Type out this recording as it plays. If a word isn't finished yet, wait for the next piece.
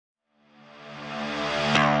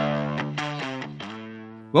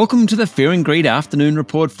Welcome to the Fear and Greed Afternoon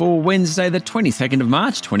Report for Wednesday, the 22nd of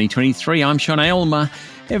March, 2023. I'm Sean Aylmer.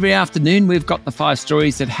 Every afternoon, we've got the 5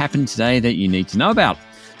 stories that happened today that you need to know about.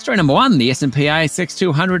 Story number 1, the S&P ASX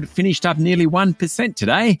 200 finished up nearly 1%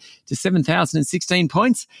 today to 7,016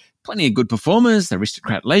 points. Plenty of good performers.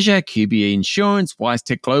 Aristocrat Leisure, QBE Insurance,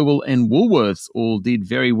 WiseTech Global and Woolworths all did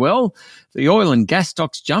very well. The oil and gas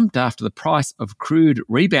stocks jumped after the price of crude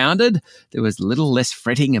rebounded. There was little less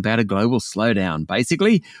fretting about a global slowdown.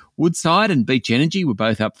 Basically, Woodside and Beach Energy were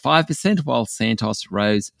both up 5%, while Santos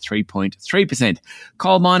rose 3.3%.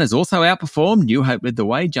 Coal miners also outperformed. New Hope led the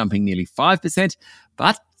way, jumping nearly 5%.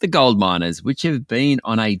 But the gold miners, which have been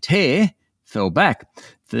on a tear, fell back.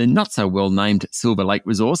 The not-so-well-named Silver Lake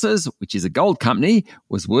Resources, which is a gold company,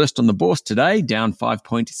 was worst on the bourse today, down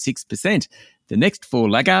 5.6%. The next 4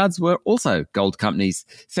 laggards were also gold companies.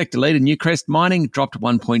 Sector leader Newcrest Mining dropped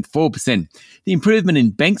 1.4%. The improvement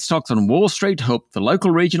in bank stocks on Wall Street helped the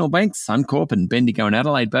local regional banks. Suncorp and Bendigo and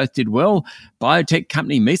Adelaide both did well. Biotech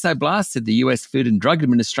company Mesoblast said the US Food and Drug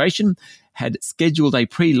Administration had scheduled a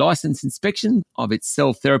pre-license inspection of its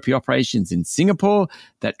cell therapy operations in Singapore.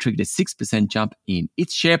 That triggered a 6% jump in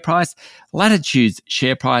its share price. Latitude's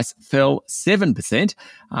share price fell 7%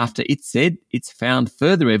 after it said it's found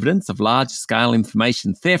further evidence of large-scale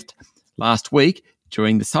information theft last week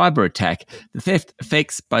during the cyber attack. The theft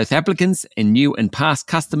affects both applicants and new and past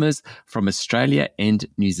customers from Australia and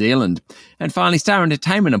New Zealand. And finally, Star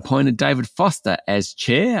Entertainment appointed David Foster as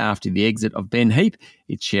chair after the exit of Ben Heap.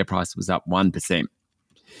 Its share price was up 1%.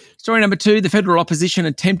 Story number 2, the federal opposition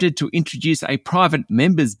attempted to introduce a private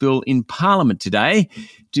members' bill in Parliament today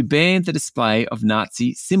to ban the display of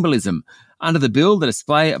Nazi symbolism. Under the bill, the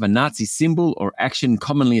display of a Nazi symbol or action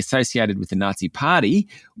commonly associated with the Nazi Party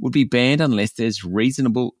would be banned unless there's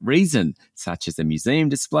reasonable reason, such as a museum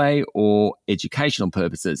display or educational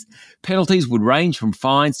purposes. Penalties would range from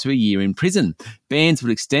fines to a year in prison. Bans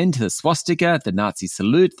would extend to the swastika, the Nazi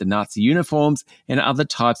salute, the Nazi uniforms, and other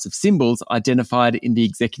types of symbols identified in the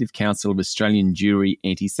Executive Council of Australian Jewry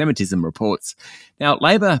Anti-Semitism reports. Now,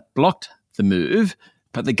 Labor blocked the move,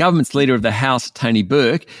 but the government's Leader of the House, Tony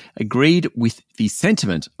Burke, agreed with the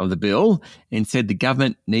sentiment of the bill and said the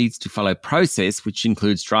government needs to follow process, which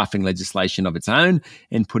includes drafting legislation of its own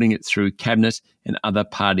and putting it through cabinet and other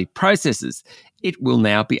party processes. It will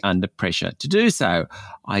now be under pressure to do so.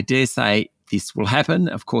 I dare say this will happen.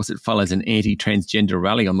 Of course, it follows an anti-transgender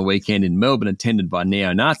rally on the weekend in Melbourne attended by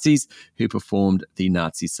neo-Nazis who performed the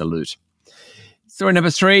Nazi salute. Story number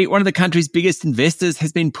 3, one of the country's biggest investors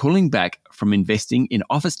has been pulling back from investing in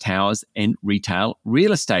office towers and retail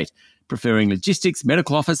real estate, preferring logistics,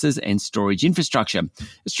 medical offices and storage infrastructure.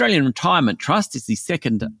 Australian Retirement Trust is the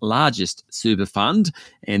second largest super fund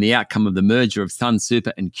and the outcome of the merger of Sun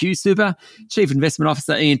Super and Q Super. Chief Investment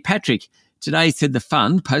Officer Ian Patrick today said the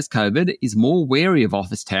fund, post-COVID, is more wary of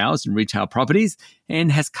office towers and retail properties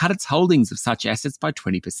and has cut its holdings of such assets by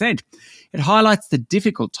 20%. It highlights the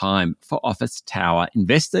difficult time for office tower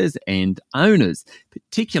investors and owners,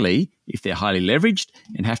 particularly if they're highly leveraged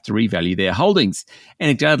and have to revalue their holdings.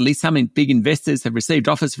 Anecdotally, some big investors have received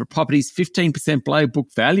offers for properties 15% below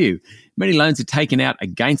book value. Many loans are taken out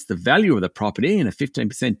against the value of the property, and a 15%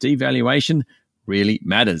 devaluation really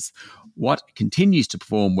matters. What continues to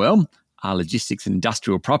perform well are logistics and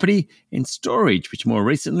industrial property and storage, which more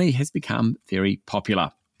recently has become very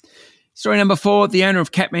popular. Story number 4, the owner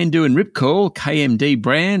of Kathmandu and Ripcord, KMD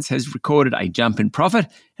Brands, has recorded a jump in profit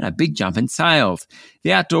and a big jump in sales.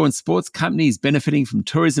 The outdoor and sports company is benefiting from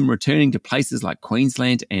tourism returning to places like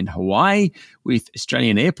Queensland and Hawaii, with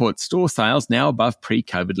Australian airport store sales now above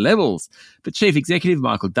pre-COVID levels. But Chief Executive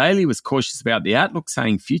Michael Daly was cautious about the outlook,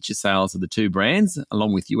 saying future sales of the two brands,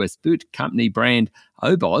 along with US boot company brand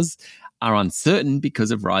Oboz, are uncertain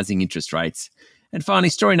because of rising interest rates. And finally,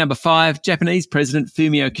 story number 5, Japanese President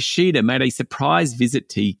Fumio Kishida made a surprise visit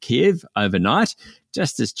to Kiev overnight,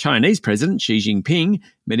 just as Chinese President Xi Jinping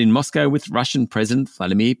met in Moscow with Russian President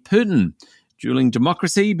Vladimir Putin, dueling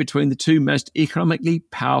democracy between the two most economically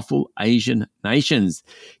powerful Asian nations.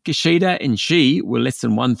 Kishida and Xi were less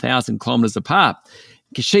than 1,000 kilometres apart.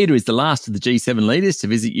 Kishida is the last of the G7 leaders to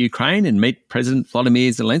visit Ukraine and meet President Volodymyr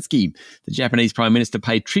Zelensky. The Japanese Prime Minister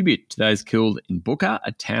paid tribute to those killed in Bucha,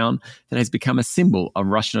 a town that has become a symbol of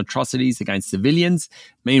Russian atrocities against civilians.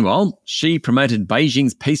 Meanwhile, Xi promoted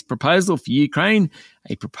Beijing's peace proposal for Ukraine,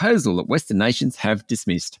 a proposal that Western nations have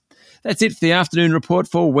dismissed. That's it for the afternoon report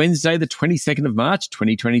for Wednesday, the 22nd of March,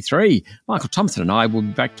 2023. Michael Thompson and I will be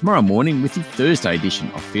back tomorrow morning with the Thursday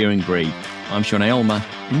edition of Fear and Greed. I'm Sean Aylmer.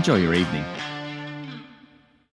 Enjoy your evening.